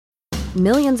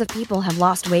Millions of people have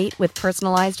lost weight with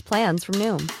personalized plans from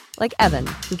Noom. Like Evan,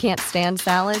 who can't stand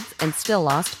salads and still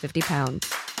lost 50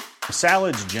 pounds.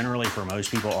 Salads generally for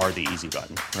most people are the easy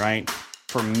button, right?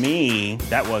 For me,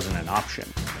 that wasn't an option.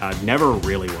 I never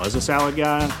really was a salad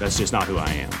guy. That's just not who I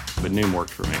am. But Noom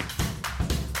worked for me.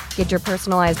 Get your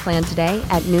personalized plan today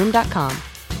at Noom.com.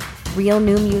 Real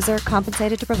Noom user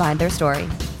compensated to provide their story.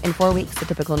 In 4 weeks, the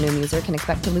typical Noom user can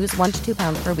expect to lose 1 to 2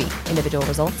 pounds per week. Individual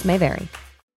results may vary.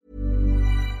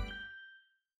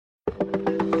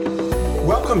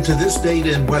 Welcome to This Date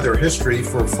in Weather History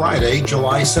for Friday,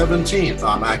 July 17th.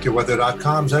 I'm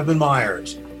AccuWeather.com's Evan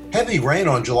Myers. Heavy rain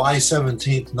on July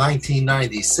 17,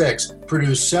 1996,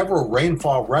 produced several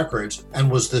rainfall records and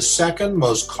was the second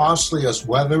most costliest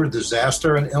weather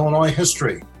disaster in Illinois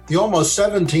history. The almost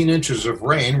 17 inches of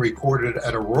rain recorded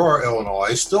at Aurora,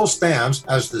 Illinois, still stands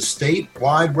as the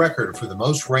statewide record for the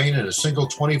most rain in a single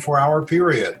 24-hour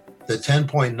period. The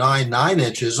 10.99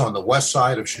 inches on the west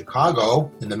side of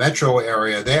Chicago, in the metro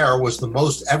area there, was the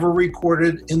most ever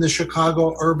recorded in the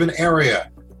Chicago urban area.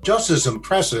 Just as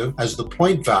impressive as the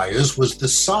point values was the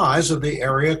size of the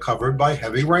area covered by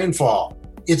heavy rainfall.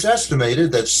 It's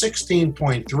estimated that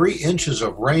 16.3 inches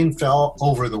of rain fell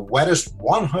over the wettest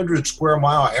 100 square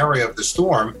mile area of the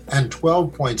storm and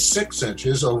 12.6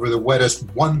 inches over the wettest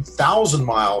 1,000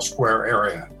 mile square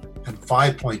area, and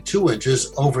 5.2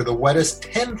 inches over the wettest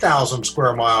 10,000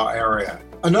 square mile area.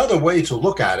 Another way to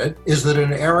look at it is that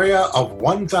an area of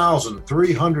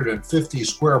 1,350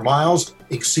 square miles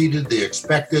exceeded the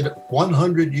expected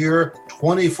 100-year,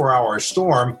 24-hour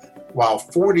storm, while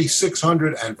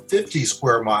 4,650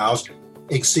 square miles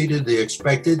exceeded the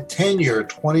expected 10-year,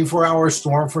 24-hour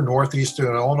storm for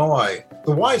northeastern Illinois.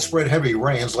 The widespread heavy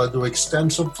rains led to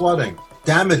extensive flooding.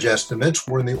 Damage estimates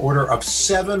were in the order of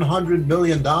 $700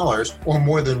 million, or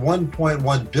more than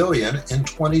 $1.1 billion in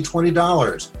 2020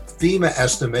 dollars. FEMA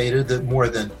estimated that more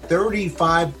than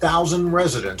 35,000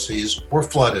 residencies were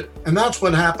flooded. And that's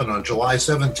what happened on July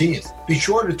 17th. Be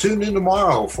sure to tune in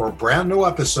tomorrow for a brand new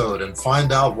episode and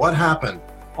find out what happened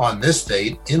on this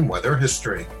date in weather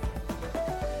history.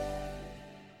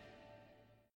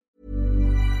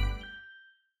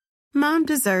 Mom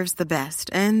deserves the best,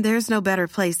 and there's no better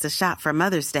place to shop for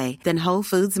Mother's Day than Whole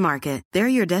Foods Market. They're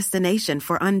your destination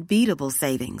for unbeatable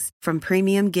savings, from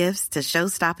premium gifts to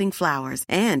show-stopping flowers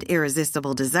and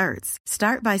irresistible desserts.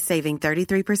 Start by saving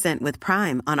 33% with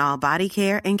Prime on all body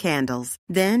care and candles.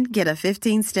 Then get a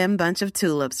 15-stem bunch of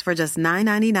tulips for just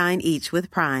 $9.99 each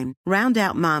with Prime. Round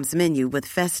out Mom's menu with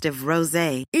festive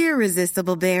rosé,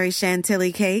 irresistible berry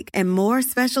chantilly cake, and more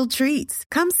special treats.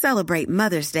 Come celebrate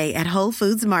Mother's Day at Whole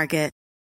Foods Market.